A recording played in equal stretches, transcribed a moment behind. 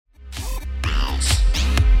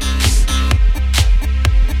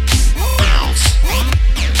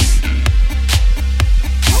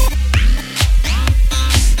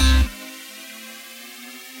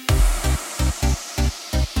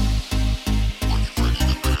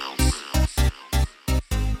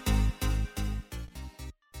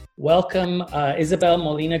Welcome, Isabel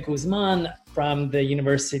Molina Guzman from the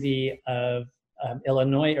University of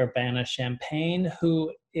Illinois Urbana-Champaign,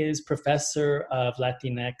 who is professor of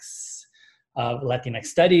Latinx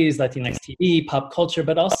Studies, Latinx TV, pop culture,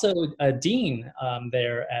 but also a dean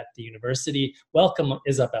there at the university. Welcome,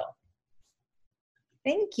 Isabel.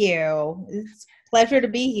 Thank you. It's a pleasure to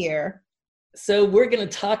be here. So we're going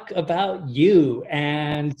to talk about you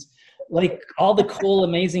and like all the cool,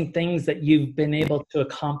 amazing things that you've been able to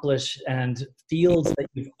accomplish and fields that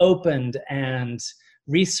you've opened and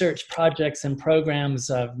research projects and programs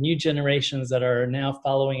of new generations that are now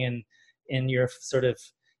following in your sort of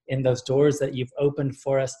in those doors that you've opened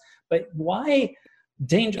for us. But why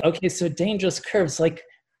so Dangerous Curves, like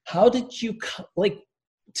how did you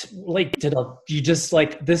did you just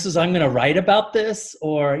like, I'm going to write about this?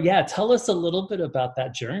 Or yeah, tell us a little bit about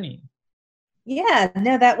that journey. Yeah,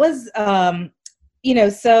 no, that was,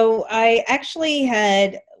 so I actually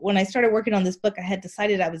when I started working on this book, I had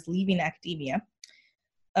decided I was leaving academia.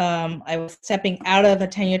 I was stepping out of a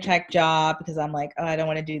tenure track job because I'm like, oh, I don't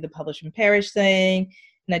want to do the publish and perish thing.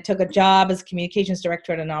 And I took a job as communications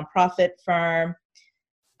director at a nonprofit firm.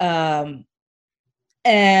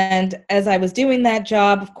 And as I was doing that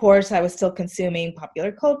job, of course, I was still consuming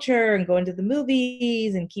popular culture and going to the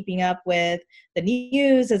movies and keeping up with the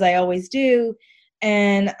news as I always do.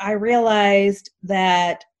 And I realized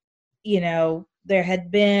that, there had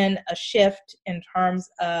been a shift in terms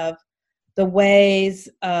of the ways,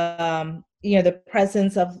 the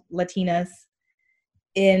presence of Latinas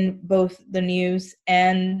in both the news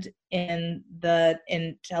and in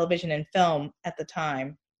television and film at the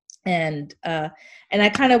time. And I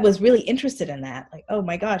kind of was really interested in that. Like, oh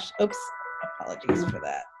my gosh, oops, apologies for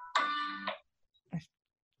that.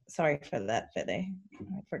 Sorry for that, Fede.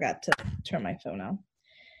 I forgot to turn my phone on.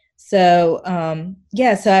 So,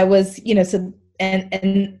 so I was,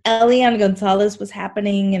 and Elian Gonzalez was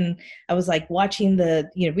happening, and I was like watching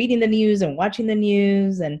reading the news and watching the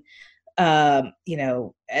news, and, and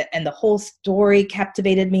the whole story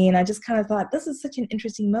captivated me. And I just kind of thought, this is such an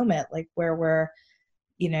interesting moment, like where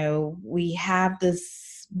we have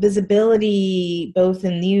this visibility both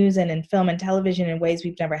in news and in film and television in ways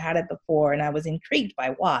we've never had it before. And I was intrigued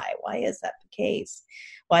by why. Why is that the case?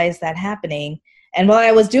 Why is that happening? And while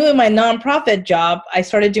I was doing my nonprofit job, I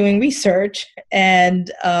started doing research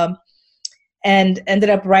and ended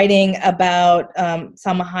up writing about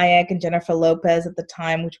Salma Hayek and Jennifer Lopez at the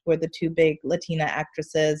time, which were the two big Latina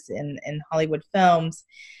actresses in Hollywood films.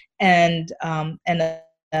 And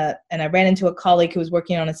I ran into a colleague who was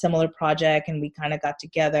working on a similar project, and we kind of got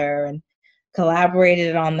together and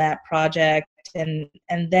collaborated on that project. And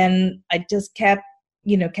then I just kept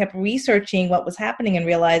researching what was happening and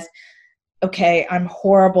realized, okay, I'm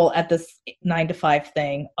horrible at this 9-to-5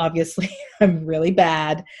 thing. Obviously, I'm really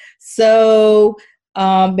bad. So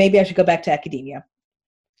maybe I should go back to academia.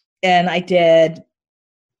 And I did.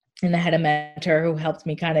 And I had a mentor who helped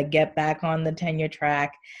me kind of get back on the tenure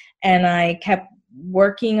track. And I kept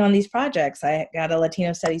working on these projects. I got a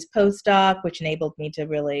Latino Studies postdoc, which enabled me to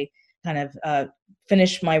really kind of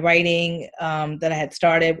finish my writing that I had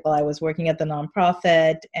started while I was working at the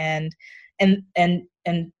nonprofit, and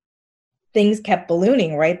things kept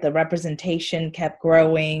ballooning, right? The representation kept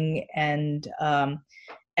growing, and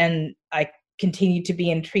I continued to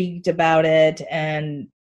be intrigued about it. And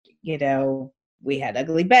we had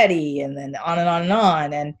Ugly Betty, and then on and on and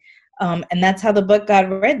on, and that's how the book got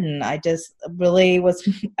written. I just really was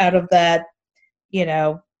out of that,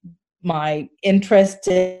 my interest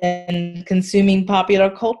in consuming popular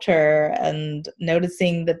culture and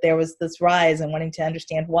noticing that there was this rise and wanting to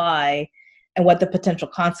understand why and what the potential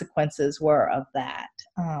consequences were of that.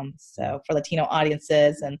 So for Latino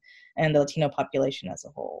audiences and the Latino population as a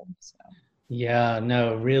whole. So. Yeah,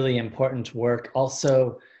 no, really important work.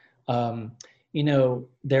 Also,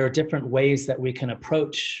 there are different ways that we can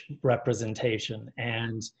approach representation.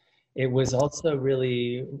 And it was also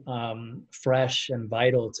really fresh and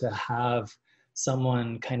vital to have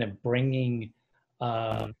someone kind of bringing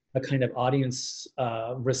a kind of audience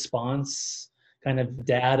response, kind of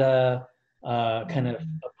data, kind of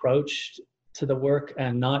approach to the work,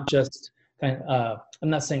 and not just I'm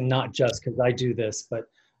not saying not just because I do this, but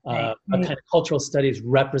a kind of cultural studies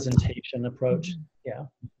representation approach. Yeah.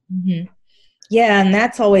 Mm-hmm. Yeah, and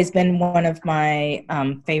that's always been one of my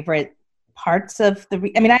favorite parts of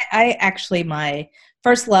I actually, my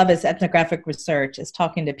first love is ethnographic research, is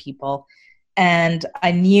talking to people. And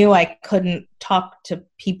I knew I couldn't talk to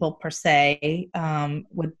people per se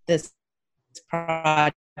with this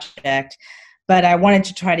project, but I wanted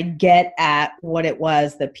to try to get at what it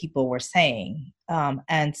was that people were saying.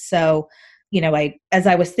 And so as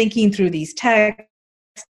I was thinking through these texts,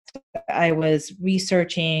 I was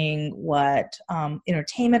researching what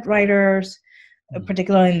entertainment writers,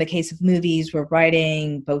 particularly in the case of movies, were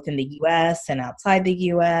writing both in the US and outside the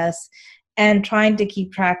US, and trying to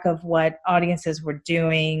keep track of what audiences were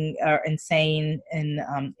doing and saying in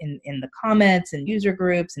the comments and user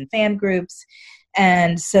groups and fan groups.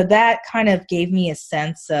 And so that kind of gave me a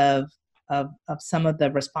sense of some of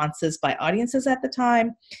the responses by audiences at the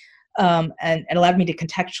time. And it allowed me to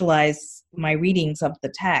contextualize my readings of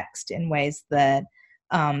the text in ways that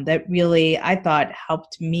really, I thought,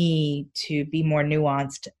 helped me to be more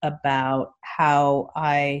nuanced about how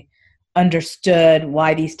I understood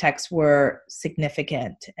why these texts were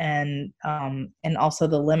significant, and also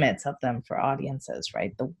the limits of them for audiences,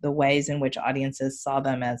 right? The ways in which audiences saw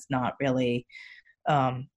them as not really,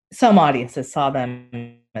 some audiences saw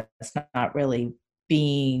them as not really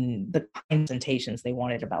being the presentations they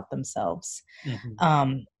wanted about themselves.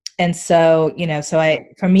 Mm-hmm. And so,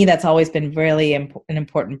 for me, that's always been really an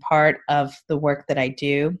important part of the work that I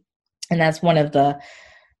do. And that's one of the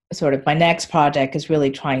sort of my next project is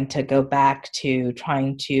really trying to go back to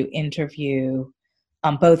trying to interview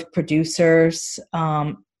both producers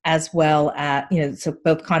as well as, so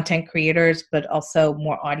both content creators, but also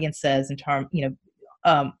more audiences in terms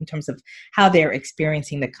of how they're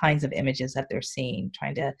experiencing the kinds of images that they're seeing,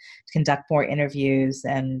 trying to conduct more interviews,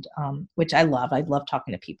 and which I love. I love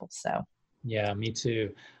talking to people. So yeah, me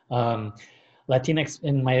too.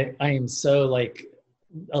 Latinx I am so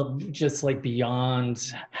just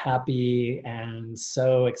beyond happy and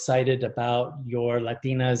so excited about your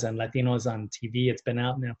Latinas and Latinos on TV. It's been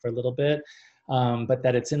out now for a little bit, but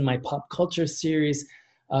that it's in my pop culture series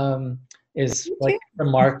is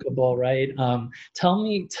remarkable, right?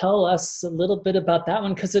 Tell us a little bit about that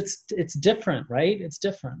one, because it's different, right? It's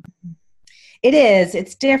different. It is.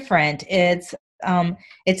 It's different. It's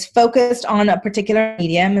focused on a particular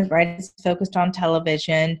medium, right? It's focused on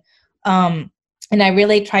television. And I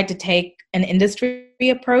really tried to take an industry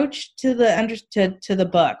approach to the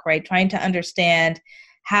book, right? Trying to understand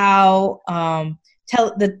how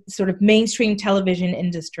the sort of mainstream television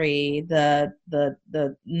industry, the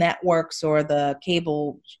networks or the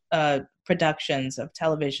cable productions of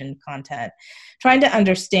television content, trying to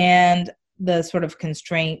understand the sort of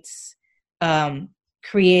constraints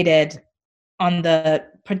created on the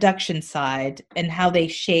production side and how they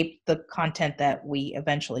shape the content that we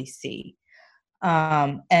eventually see.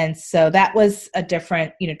 And so that was a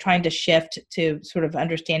different, trying to shift to sort of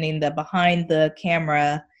understanding the behind the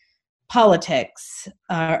camera politics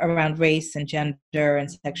around race and gender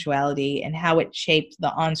and sexuality, and how it shaped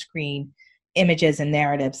the on-screen images and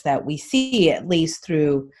narratives that we see, at least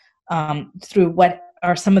through what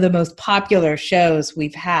are some of the most popular shows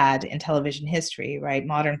we've had in television history, right?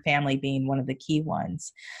 Modern Family being one of the key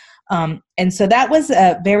ones. And so that was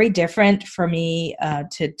very different for me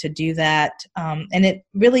to do that. And it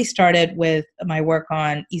really started with my work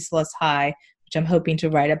on Islas High, which I'm hoping to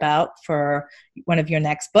write about for one of your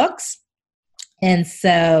next books. And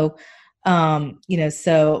so,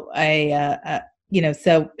 so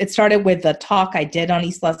it started with the talk I did on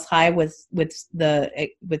Islas High with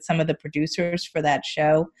some of the producers for that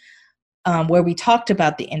show, where we talked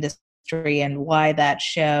about the industry and why that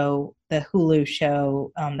show, the Hulu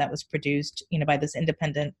show that was produced, by this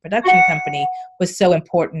independent production company, was so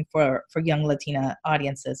important for young Latina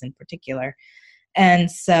audiences in particular. And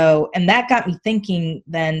that got me thinking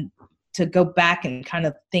then to go back and kind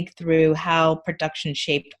of think through how production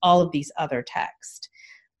shaped all of these other texts,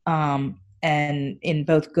 and in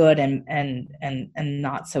both good and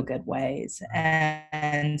not so good ways.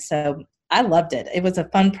 And so I loved it. It was a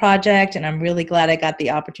fun project, and I'm really glad I got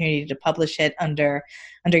the opportunity to publish it under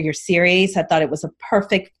your series. I thought it was a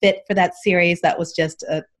perfect fit for that series. That was just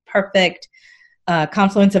a perfect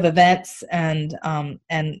confluence of events, and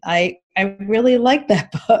I really like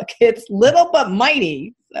that book. It's little but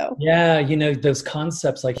mighty. So yeah, those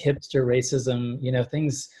concepts like hipster racism,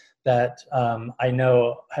 things that I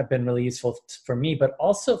know have been really useful for me, but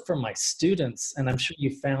also for my students, and I'm sure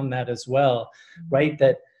you found that as well, right?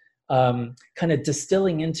 That kind of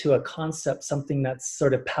distilling into a concept something that's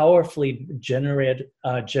sort of powerfully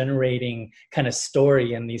generating kind of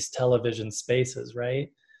story in these television spaces, right?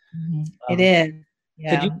 Mm-hmm. It is.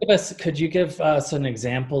 Yeah. Could you give us an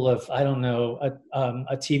example of, I don't know,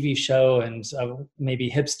 a TV show and maybe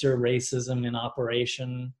hipster racism in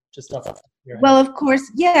operation? Just off your head. Well, of course,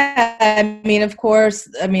 yeah.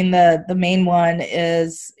 The main one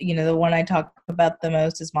is, the one I talk about the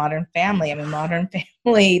most is Modern Family. Modern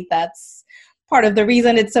Family, that's part of the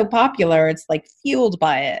reason it's so popular. It's fueled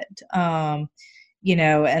by it.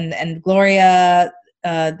 and Gloria,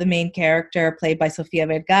 the main character played by Sofia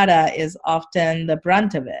Vergara, is often the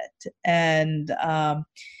brunt of it. And,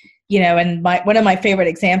 and one of my favorite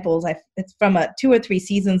examples, it's from 2 or 3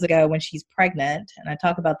 seasons ago when she's pregnant, and I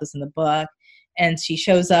talk about this in the book, and she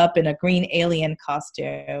shows up in a green alien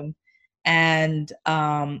costume, and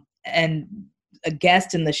a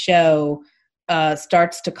guest in the show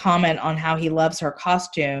starts to comment on how he loves her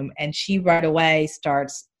costume, and she right away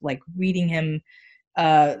starts like reading him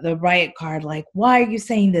the riot card, like, why are you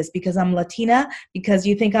saying this? Because I'm Latina? Because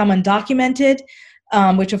you think I'm undocumented?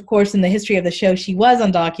 Which of course in the history of the show she was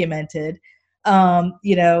undocumented.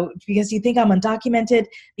 Because you think I'm undocumented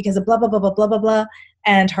because of blah blah blah blah blah blah blah.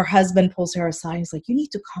 And her husband pulls her aside. He's like, you need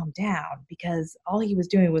to calm down, because all he was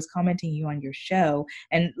doing was commenting you on your show.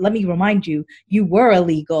 And let me remind you, you were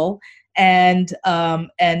illegal, and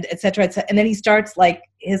et cetera, et cetera. And then he starts like,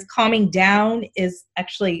 his calming down is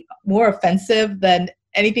actually more offensive than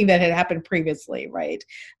anything that had happened previously, right?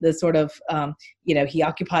 The sort of, he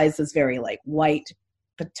occupies this very like white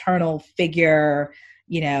paternal figure,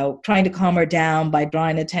 trying to calm her down by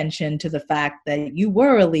drawing attention to the fact that you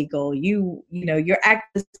were illegal. Your act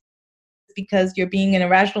is because you're being an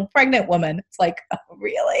irrational pregnant woman. It's like, oh,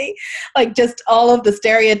 really? Like just all of the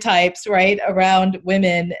stereotypes, right, around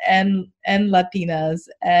women and Latinas.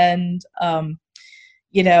 And,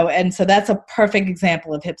 and so that's a perfect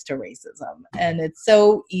example of hipster racism. And it's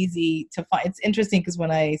so easy to find. It's interesting because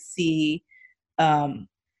when I see,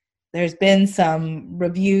 there's been some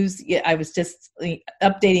reviews. I was just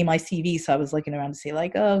updating my CV, so I was looking around to see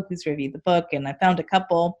like, oh, who's reviewed the book, and I found a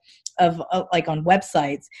couple of like on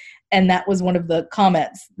websites, and that was one of the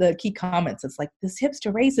comments, the key comments. It's like, this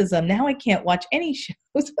hipster racism. Now I can't watch any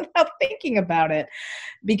shows without thinking about it,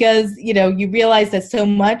 because you realize that so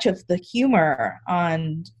much of the humor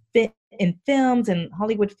in films and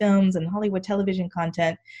Hollywood films and Hollywood television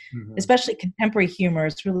content, mm-hmm. especially contemporary humor,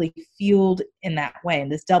 is really fueled in that way, in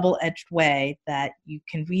this double-edged way that you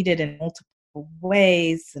can read it in multiple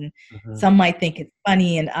ways. And mm-hmm. some might think it's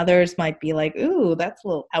funny and others might be like, ooh, that's a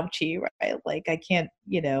little ouchy, right? Like, I can't,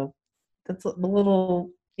 that's a little,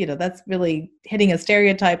 that's really hitting a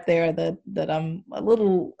stereotype there that I'm a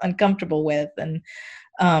little uncomfortable with. And,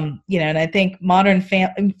 and I think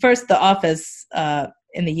first The Office,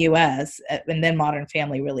 in the US, and then Modern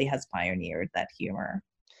Family really has pioneered that humor.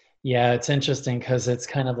 Yeah, it's interesting because it's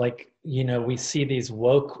kind of like, we see these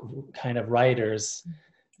woke kind of writers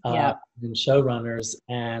and showrunners,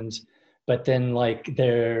 but then like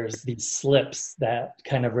there's these slips that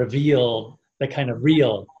kind of reveal the kind of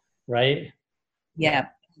real, right? Yeah,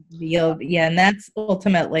 real. Yeah, and that's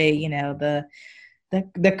ultimately,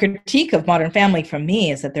 the critique of Modern Family for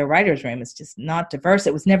me is that their writer's room is just not diverse.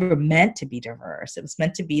 It was never meant to be diverse. It was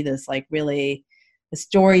meant to be this like really a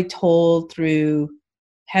story told through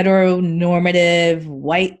heteronormative,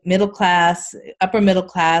 white middle class, upper middle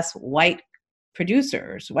class, white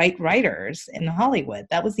producers, white writers in Hollywood.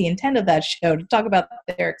 That was the intent of that show, to talk about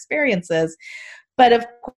their experiences. But of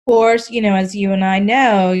course, as you and I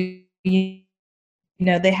know,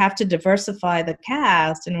 they have to diversify the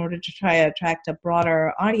cast in order to try to attract a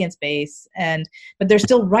broader audience base. But they're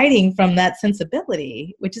still writing from that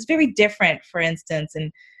sensibility, which is very different, for instance,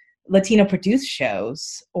 in Latino produced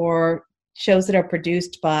shows or shows that are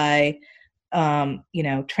produced by,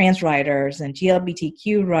 trans writers and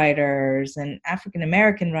GLBTQ writers and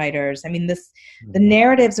African-American writers. I mean, the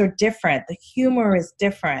narratives are different. The humor is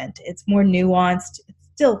different. It's more nuanced. It's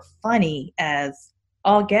still funny as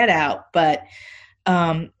all get out, but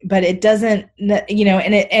it doesn't, and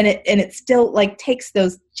it still like takes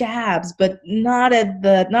those jabs, but not at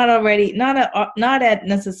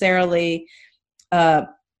necessarily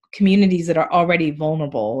communities that are already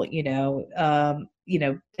vulnerable. It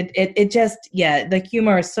just, the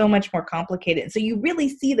humor is so much more complicated. So you really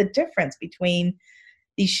see the difference between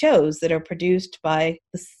these shows that are produced by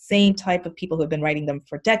the same type of people who have been writing them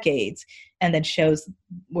for decades, and then shows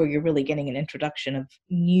where you're really getting an introduction of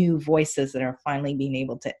new voices that are finally being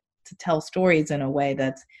able to tell stories in a way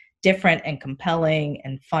that's different and compelling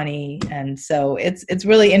and funny. And so it's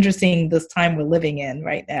really interesting, this time we're living in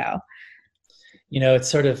right now. It's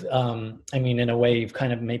sort of, in a way, you've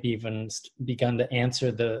kind of maybe even begun to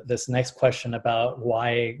answer this next question about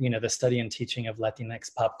why, the study and teaching of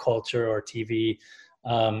Latinx pop culture or TV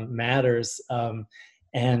matters.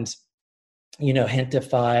 And,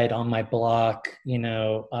 Hintified, On My Block, the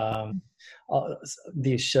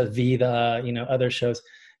Shavida, other shows,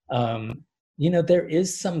 there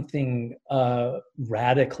is something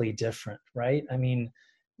radically different, right? I mean,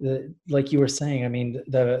 like you were saying, I mean,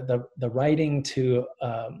 the writing to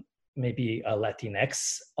maybe a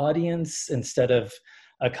Latinx audience instead of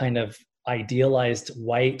a kind of idealized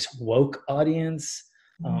white woke audience.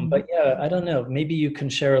 But yeah, I don't know. Maybe you can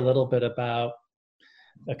share a little bit about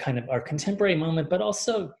a kind of our contemporary moment, but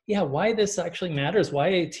also, yeah, why this actually matters,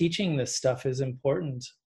 why teaching this stuff is important.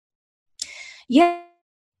 Yeah.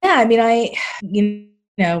 Yeah. I mean, you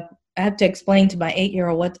know, I have to explain to my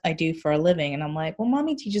 8-year-old what I do for a living. And I'm like, well,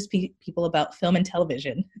 mommy teaches people about film and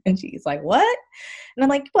television. And she's like, what? And I'm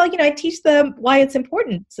like, well, I teach them why it's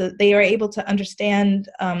important so that they are able to understand,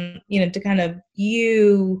 to kind of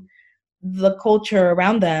view the culture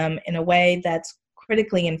around them in a way that's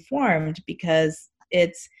critically informed, because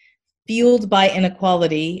it's fueled by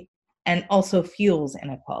inequality and also fuels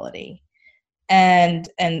inequality. And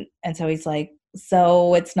so he's like,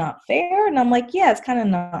 so it's not fair? And I'm like, yeah, it's kind of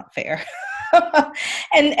not fair.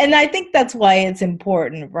 and I think that's why it's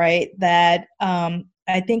important, right? That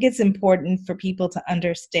I think it's important for people to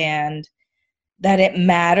understand that it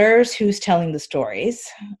matters who's telling the stories.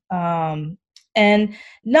 And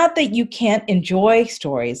not that you can't enjoy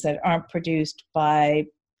stories that aren't produced by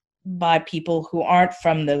people who aren't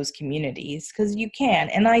from those communities, because you can,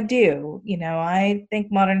 and I do. I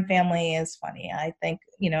think Modern Family is funny. I think,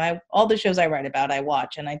 all the shows I write about, I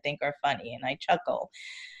watch and I think are funny and I chuckle.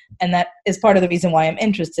 And that is part of the reason why I'm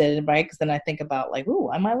interested, right? Because then I think about like,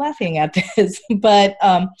 ooh, am I laughing at this? But,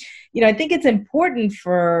 I think it's important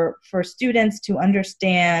for students to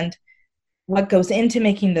understand what goes into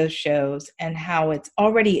making those shows and how it's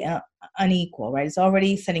already unequal, right? It's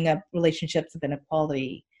already setting up relationships of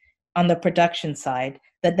inequality on the production side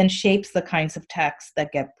that then shapes the kinds of texts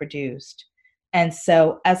that get produced. And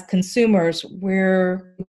so as consumers, we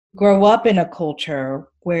grow up in a culture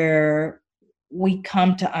where we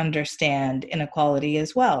come to understand inequality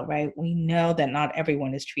as well, right? We know that not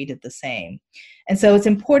everyone is treated the same. And so it's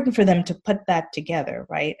important for them to put that together,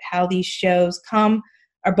 right? How these shows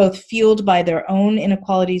are both fueled by their own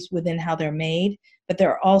inequalities within how they're made, but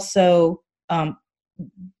they're also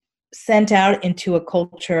sent out into a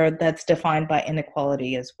culture that's defined by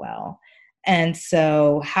inequality as well. And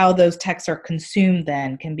so how those texts are consumed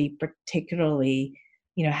then can be particularly,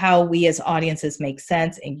 how we as audiences make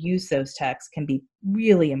sense and use those texts can be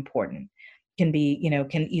really important. Can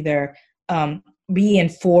either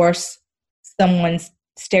reinforce someone's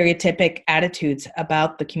stereotypic attitudes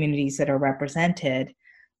about the communities that are represented,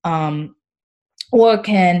 or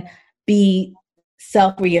can be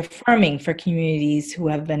self-reaffirming for communities who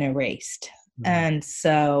have been erased. Mm-hmm. And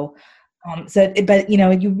so, but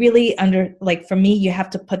you really for me, you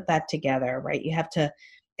have to put that together, right? You have to,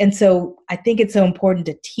 and so I think it's so important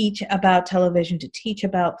to teach about television, to teach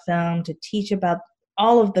about film, to teach about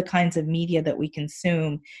all of the kinds of media that we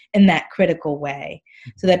consume in that critical way,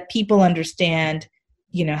 so that people understand,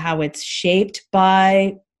 how it's shaped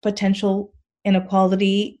by potential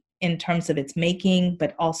inequality in terms of its making,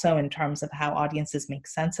 but also in terms of how audiences make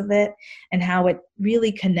sense of it and how it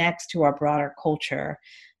really connects to our broader culture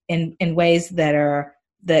in ways that are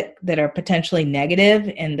potentially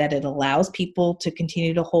negative, and that it allows people to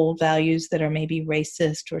continue to hold values that are maybe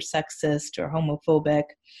racist or sexist or homophobic,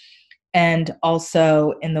 and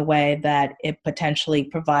also in the way that it potentially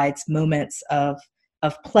provides moments of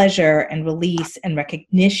pleasure and release and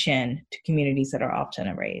recognition to communities that are often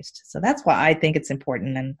erased. So that's why I think it's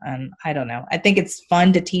important. And I don't know, I think it's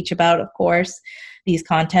fun to teach about, of course, these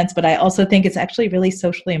contents, but I also think it's actually really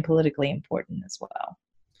socially and politically important as well.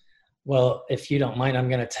 Well, if you don't mind, I'm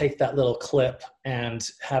going to take that little clip and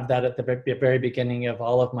have that at the very beginning of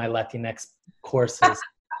all of my Latinx courses.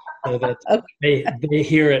 So that okay. they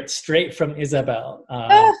hear it straight from Isabel.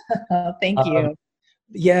 Thank you.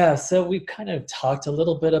 Yeah, so we've kind of talked a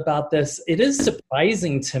little bit about this. It is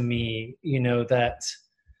surprising to me, that,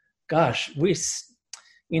 gosh,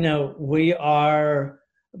 we are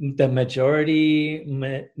the majority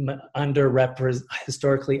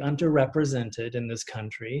historically underrepresented in this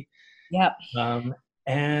country. Yep.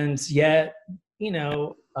 And yet,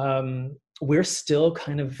 we're still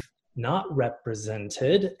kind of not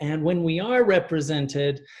represented. And when we are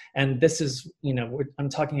represented, and this is, I'm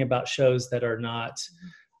talking about shows that are not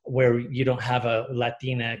where you don't have a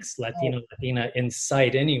Latinx, Latino, Latina in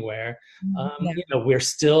sight anywhere, we're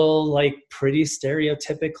still like pretty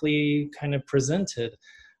stereotypically kind of presented.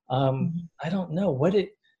 I don't know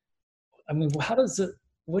how does it,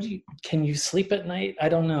 can you sleep at night? I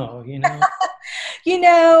don't know,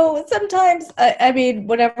 Sometimes,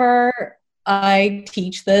 whenever I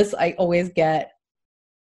teach this, I always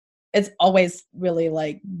it's always really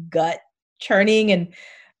like gut churning,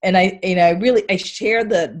 and I share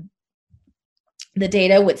the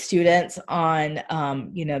data with students on,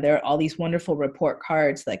 there are all these wonderful report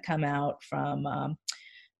cards that come out from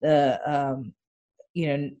the,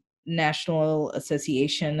 National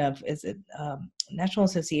Association of, National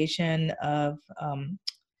Association of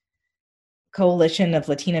Coalition of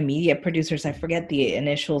Latina Media Producers. I forget the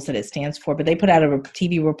initials that it stands for, but they put out a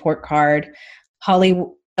TV report card.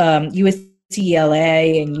 USCLA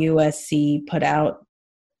and USC put out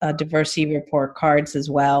diversity report cards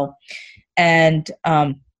as well. And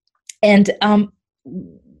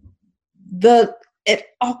it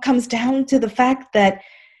all comes down to the fact that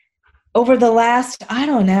over the last, I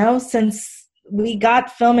don't know, since we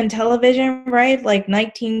got film and television, right? Like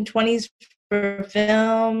 1920s for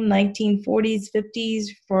film, 1940s, 50s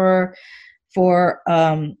for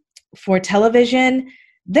television,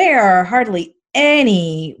 there are hardly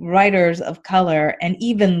any writers of color, and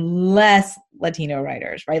even less Latino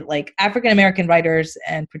writers, right? Like African American writers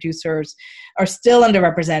and producers are still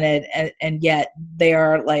underrepresented, and yet they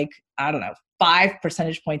are like, I don't know, 5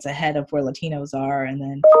 percentage points ahead of where Latinos are, and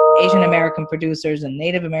then Asian American producers and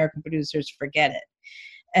Native American producers, forget it.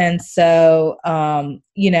 And so,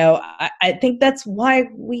 I think that's why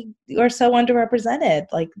we are so underrepresented.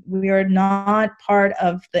 Like, we are not part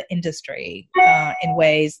of the industry in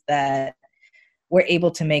ways that we're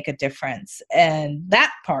able to make a difference. And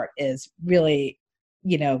that part is really,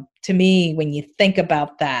 to me, when you think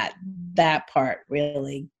about that part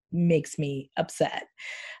really makes me upset.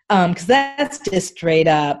 Because that's just straight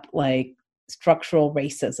up like structural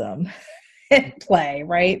racism in play,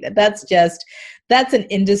 right? That's an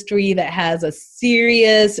industry that has a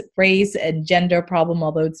serious race and gender problem,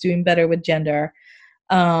 although it's doing better with gender,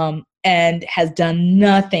 and has done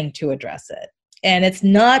nothing to address it. And it's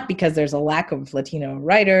not because there's a lack of Latino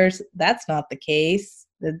writers. That's not the case.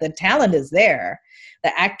 The talent is there.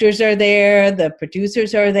 The actors are there. The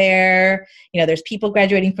producers are there. There's people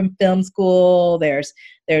graduating from film school. There's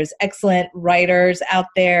excellent writers out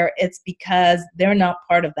there. It's because they're not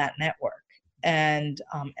part of that network. And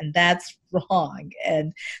that's wrong.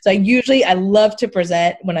 And so I love to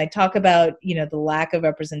present, when I talk about, the lack of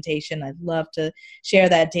representation, I'd love to share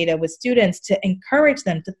that data with students to encourage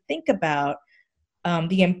them to think about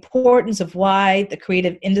the importance of why the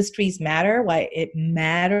creative industries matter, why it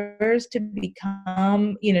matters to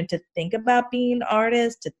become, to think about being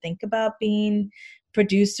artists, to think about being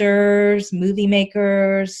producers, movie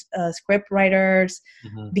makers, script writers,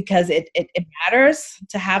 because it matters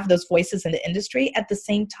to have those voices in the industry, at the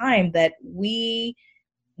same time that we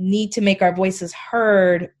need to make our voices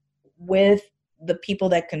heard with the people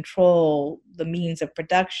that control the means of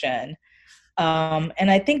production.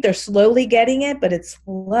 And I think they're slowly getting it, but it's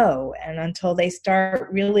slow. And until they start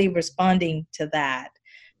really responding to that,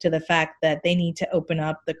 to the fact that they need to open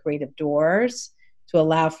up the creative doors to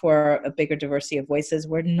allow for a bigger diversity of voices,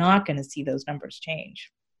 we're not going to see those numbers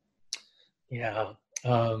change. Yeah.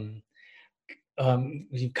 You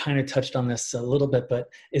kind of touched on this a little bit, but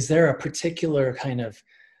is there a particular kind of,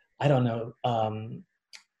 I don't know,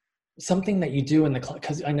 something that you do in the class?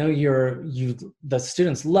 Because I know the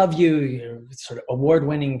students love you, you're sort of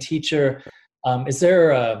award-winning teacher. Is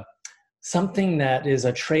there something that is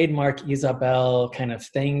a trademark Isabel kind of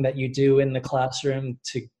thing that you do in the classroom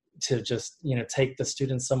to just, take the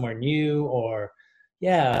students somewhere new, or is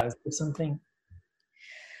there something?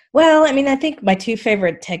 Well, I think my 2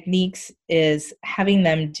 favorite techniques is having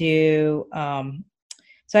them do,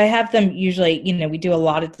 so I have them usually, we do a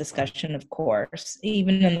lot of discussion, of course,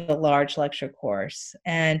 even in the large lecture course,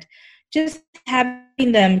 and just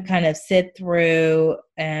having them kind of sit through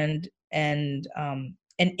and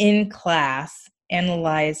in class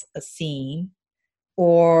analyze a scene,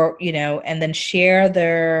 or, and then share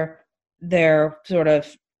their sort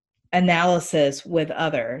of analysis with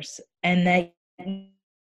others. And that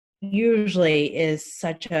usually is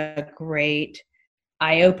such a great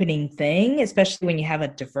eye-opening thing, especially when you have a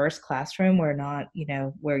diverse classroom where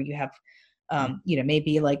where you have,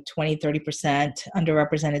 maybe like 20-30%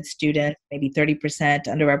 underrepresented students, maybe 30%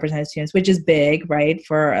 underrepresented students, which is big, right,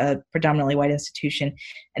 for a predominantly white institution.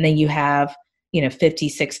 And then you have,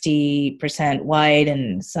 50-60% white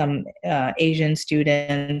and some Asian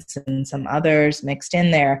students and some others mixed in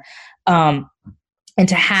there. And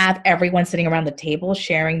to have everyone sitting around the table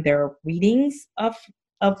sharing their readings of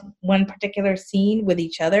one particular scene with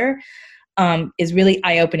each other is really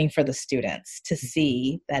eye-opening for the students to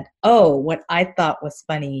see that, oh, what I thought was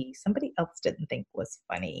funny, somebody else didn't think was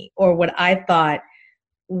funny, or what I thought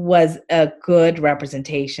was a good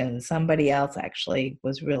representation, somebody else actually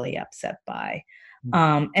was really upset by.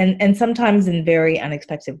 And sometimes in very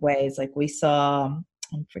unexpected ways, like we saw,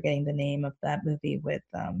 I'm forgetting the name of that movie with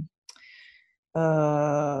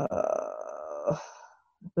uh,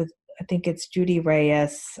 with I think it's Judy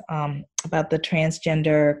Reyes, about the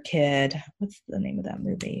transgender kid. What's the name of that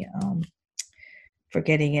movie?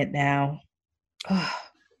 Forgetting it now. Oh,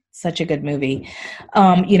 such a good movie.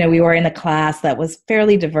 We were in a class that was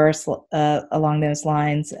fairly diverse along those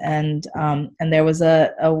lines, and there was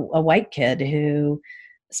a white kid who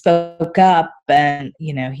spoke up, and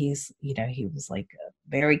he was like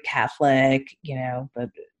very Catholic, but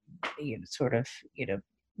sort of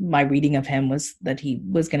my reading of him was that he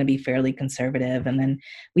was going to be fairly conservative. And then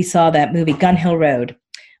we saw that movie Gun Hill Road.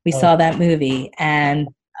 We saw that movie, and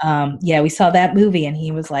we saw that movie, and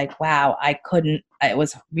he was like, wow, it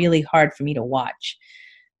was really hard for me to watch,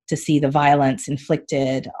 to see the violence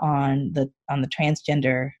inflicted on the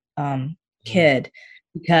transgender kid,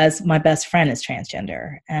 because my best friend is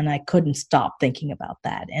transgender, and I couldn't stop thinking about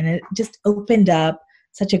that. And it just opened up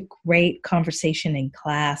such a great conversation in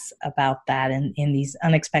class about that in these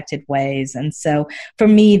unexpected ways. And so for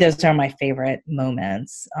me, those are my favorite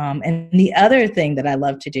moments. And the other thing that I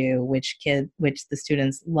love to do, which the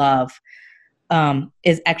students love,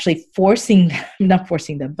 is actually not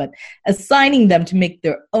forcing them, but assigning them to make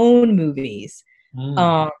their own movies.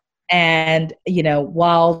 And,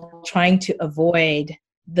 while trying to avoid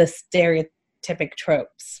the stereotypic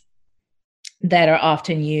tropes that are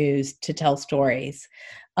often used to tell stories.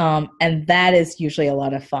 And that is usually a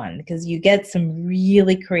lot of fun, because you get some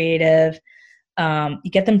really creative,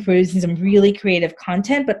 you get them producing some really creative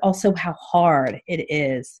content, but also how hard it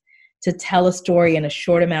is to tell a story in a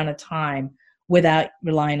short amount of time without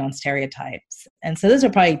relying on stereotypes. And so those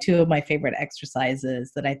are probably two of my favorite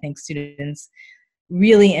exercises that I think students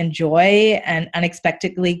really enjoy and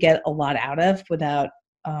unexpectedly get a lot out of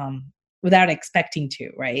without expecting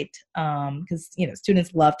to, right? Because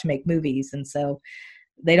students love to make movies, and so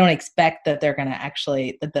they don't expect that they're going to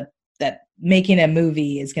actually that making a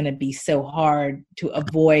movie is going to be so hard to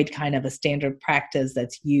avoid kind of a standard practice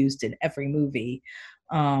that's used in every movie.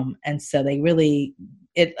 And so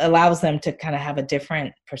it allows them to kind of have a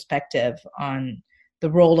different perspective on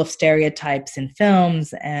the role of stereotypes in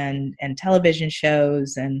films and television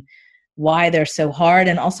shows, and why they're so hard,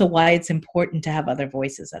 and also why it's important to have other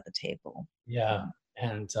voices at the table. Yeah.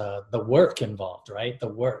 And the work involved, right? The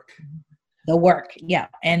work. Yeah.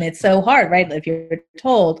 And it's so hard, right? If you're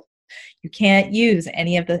told you can't use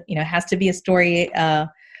any of the, it has to be a story,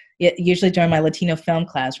 usually during my Latino film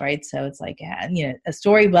class, right? So it's like, a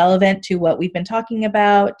story relevant to what we've been talking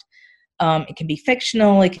about. It can be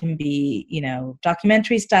fictional, it can be,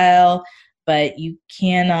 documentary style, but you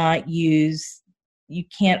can't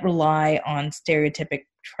rely on stereotypic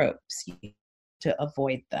tropes to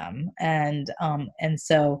avoid them. And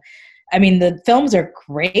so, I mean, the films are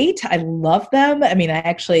great. I love them. I mean, I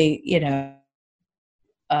actually,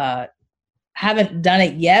 haven't done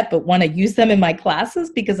it yet, but want to use them in my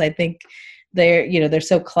classes, because I think they're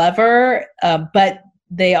so clever. But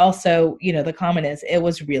they also, the comment is, it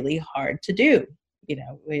was really hard to do,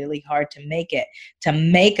 really hard to make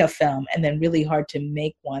a film, and then really hard to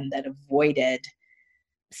make one that avoided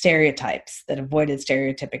stereotypes, that avoided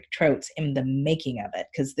stereotypic tropes in the making of it,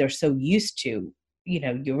 because they're so used to,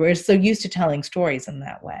 you were so used to telling stories in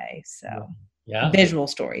that way. So visual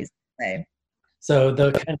stories. Say. So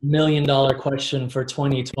the kind of $1 million question for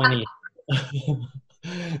 2020,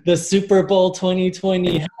 the Super Bowl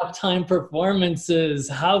 2020 halftime performances,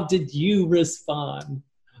 how did you respond?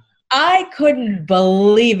 I couldn't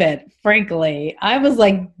believe it, frankly. I was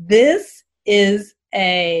like, this is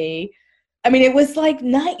it was like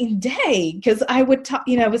night and day, because I would talk,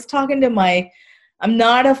 I was talking to I'm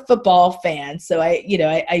not a football fan, so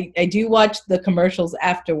I do watch the commercials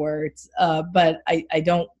afterwards, but I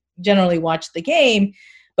don't generally watch the game,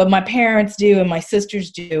 but my parents do and my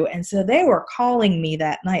sisters do. And so they were calling me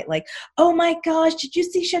that night like, oh my gosh, did you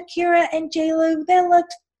see Shakira and J-Lo? They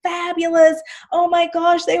looked fabulous. Oh my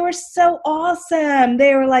gosh, they were so awesome.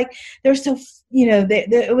 They were like, they're so,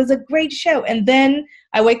 it was a great show. And then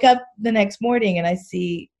I wake up the next morning and I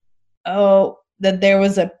see, that there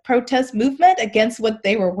was a protest movement against what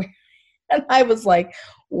they were wearing. And I was like,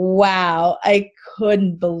 wow, I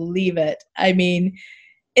couldn't believe it. I mean,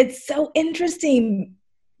 it's so interesting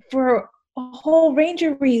for a whole range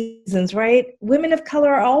of reasons, right? Women of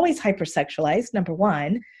color are always hypersexualized, number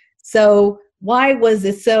one. So why was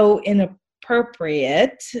it so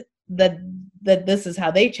inappropriate that this is how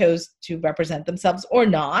they chose to represent themselves, or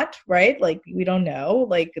not, right? Like, we don't know.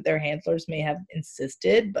 Like, their handlers may have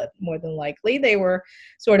insisted, but more than likely they were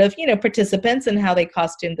sort of, participants in how they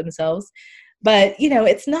costumed themselves. But,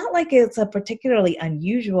 it's not like it's a particularly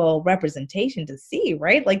unusual representation to see,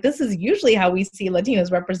 right? Like, this is usually how we see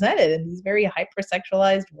Latinos represented, in these very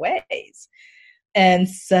hypersexualized ways. And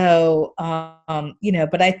so,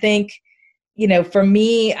 but I think, for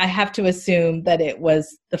me, I have to assume that it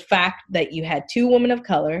was the fact that you had two women of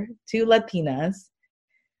color, two Latinas,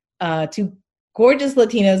 two gorgeous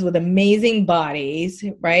Latinas with amazing bodies,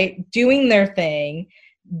 right, doing their thing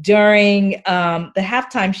during the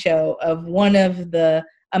halftime show of one of the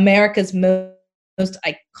America's most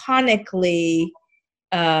iconically,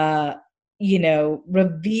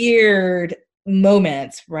 revered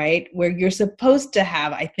moments, right, where you're supposed to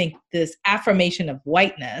have, I think, this affirmation of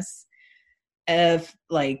whiteness, of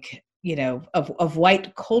like, of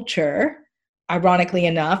white culture, ironically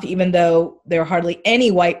enough, even though there are hardly any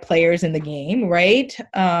white players in the game, right?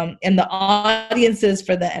 And the audiences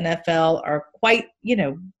for the NFL are quite,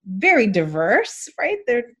 very diverse, right?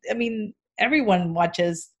 Everyone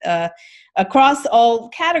watches, across all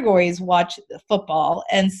categories, watch football.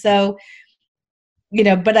 And so,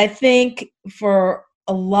 but I think for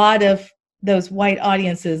a lot of those white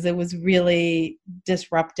audiences, it was really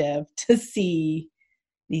disruptive to see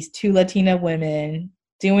these two Latina women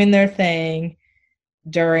doing their thing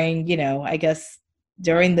during, I guess,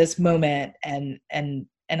 during this moment. And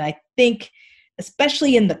I think,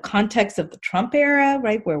 especially in the context of the Trump era,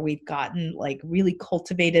 right, where we've gotten like really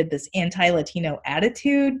cultivated this anti-Latino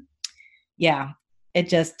attitude. Yeah,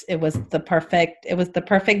 it was the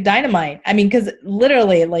perfect dynamite. I mean, because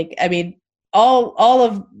literally, like, all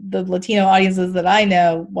of the Latino audiences that I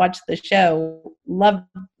know watched the show,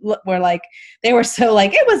 were like, they were so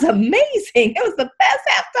like, it was amazing. It was the best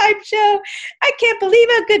halftime show. I can't believe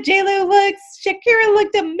how good J-Lo looks. Shakira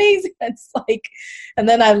looked amazing. It's like, and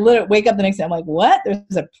then I literally wake up the next day, I'm like, what?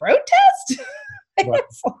 There's a protest?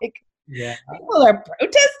 It's like, yeah, people are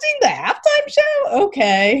protesting the halftime show?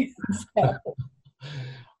 Okay. So.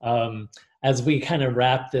 As we kind of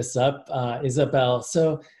wrap this up, Isabel,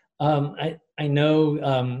 so I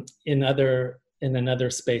know in another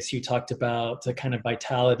space you talked about the kind of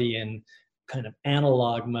vitality and kind of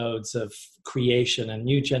analog modes of creation, and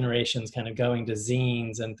new generations kind of going to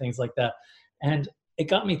zines and things like that. And it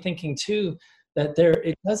got me thinking too that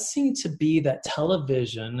it does seem to be that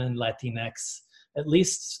television and Latinx, at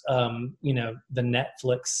least the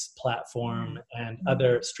Netflix platform and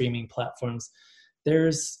other streaming platforms,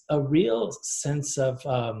 there's a real sense of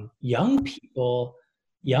young people,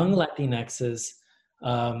 young Latinxes,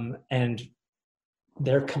 and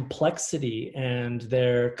their complexity and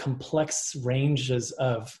their complex ranges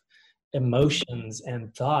of emotions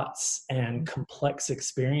and thoughts and complex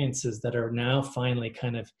experiences that are now finally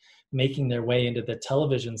kind of making their way into the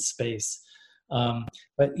television space.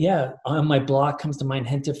 But yeah, on my blog comes to mind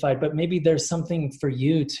Hentified, but maybe there's something for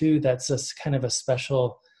you too that's just kind of a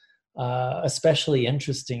special, especially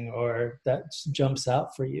interesting, or that jumps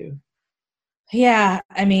out for you. Yeah,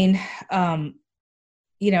 I mean,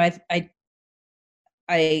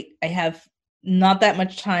 I have not that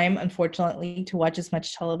much time, unfortunately, to watch as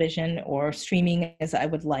much television or streaming as I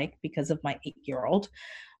would like because of my 8-year-old.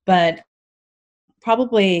 But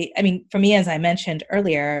probably, I mean, for me, as I mentioned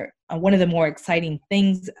earlier, one of the more exciting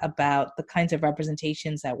things about the kinds of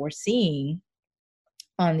representations that we're seeing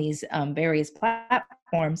on these various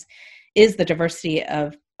platforms is the diversity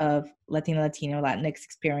of Latino, Latinx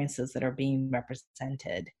experiences that are being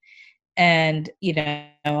represented. And,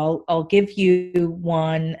 I'll give you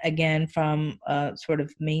one again from a sort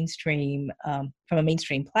of mainstream, from a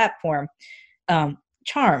mainstream platform,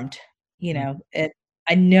 Charmed.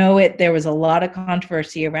 I know there was a lot of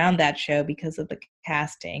controversy around that show because of the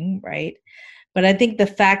casting, right? But I think the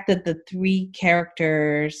fact that the 3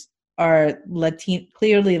 characters are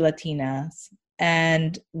clearly Latinas,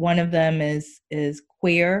 and one of them is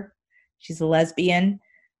queer. She's a lesbian.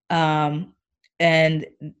 And,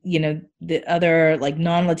 the other like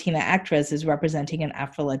non-Latina actress is representing an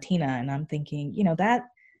Afro-Latina. And I'm thinking,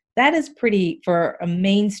 that is pretty, for a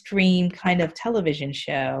mainstream kind of television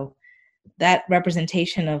show, that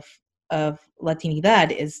representation of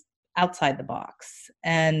Latinidad is outside the box.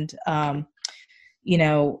 And, I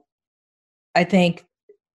think,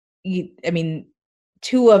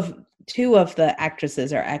 two of the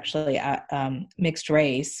actresses are actually mixed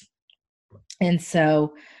race. And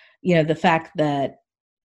so, the fact that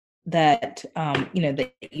that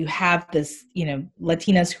you have this,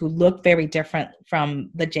 Latinas who look very different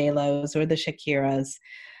from the J-Los or the Shakiras,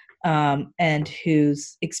 and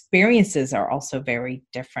whose experiences are also very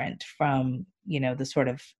different from, the sort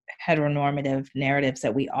of heteronormative narratives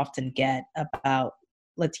that we often get about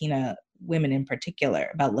Latina women in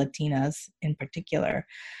particular, about Latinas in particular.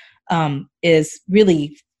 is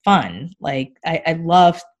really fun. Like I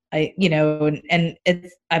love, and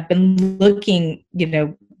it's, I've been looking,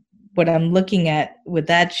 what I'm looking at with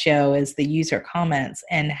that show is the user comments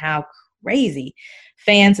and how crazy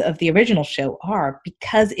fans of the original show are,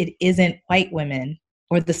 because it isn't white women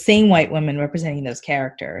or the same white women representing those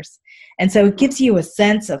characters. And so it gives you a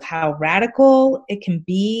sense of how radical it can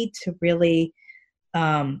be to really,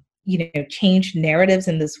 change narratives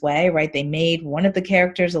in this way, right? They made one of the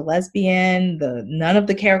characters a lesbian, none of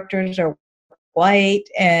the characters are white,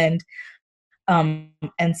 and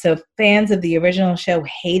so fans of the original show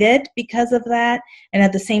hate it because of that. And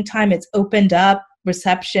at the same time, it's opened up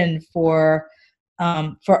reception for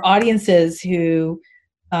audiences who,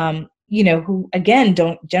 who again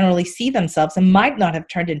don't generally see themselves and might not have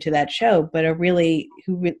turned into that show, but are really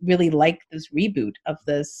like this reboot of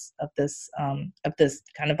this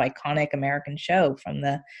kind of iconic American show from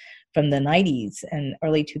the 90s and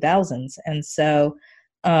early 2000s. And so,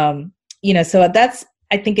 so that's,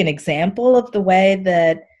 I think, an example of the way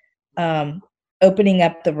that opening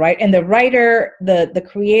up the writer, the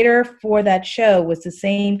creator for that show was the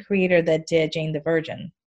same creator that did Jane the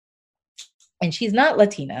Virgin. And she's not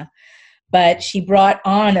Latina, but she brought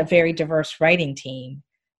on a very diverse writing team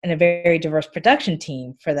and a very diverse production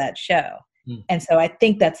team for that show. Mm. And so I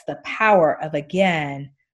think that's the power of,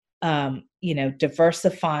 again,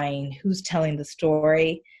 diversifying who's telling the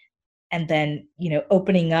story, and then,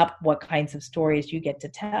 opening up what kinds of stories you get to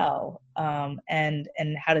tell, and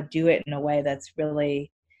how to do it in a way that's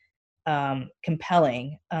really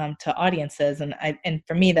compelling to audiences. And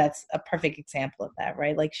for me, that's a perfect example of that,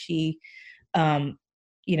 right? Like she, the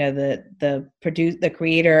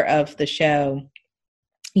creator of the show,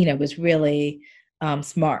 was really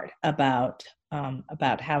smart about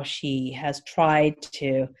how she has tried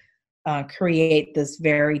to create this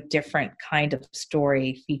very different kind of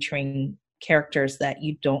story featuring characters that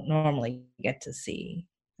you don't normally get to see.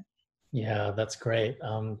 Yeah, that's great.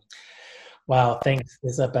 Wow, thanks,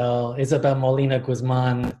 Isabel Molina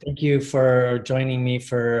Guzman. Thank you for joining me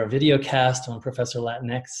for a video cast on Professor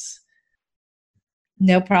Latinx.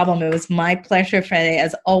 No problem. It was my pleasure, Freddie,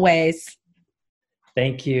 as always.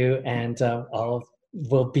 Thank you, and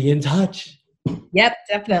we'll be in touch. Yep,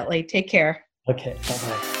 definitely. Take care. Okay,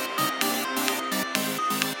 bye-bye.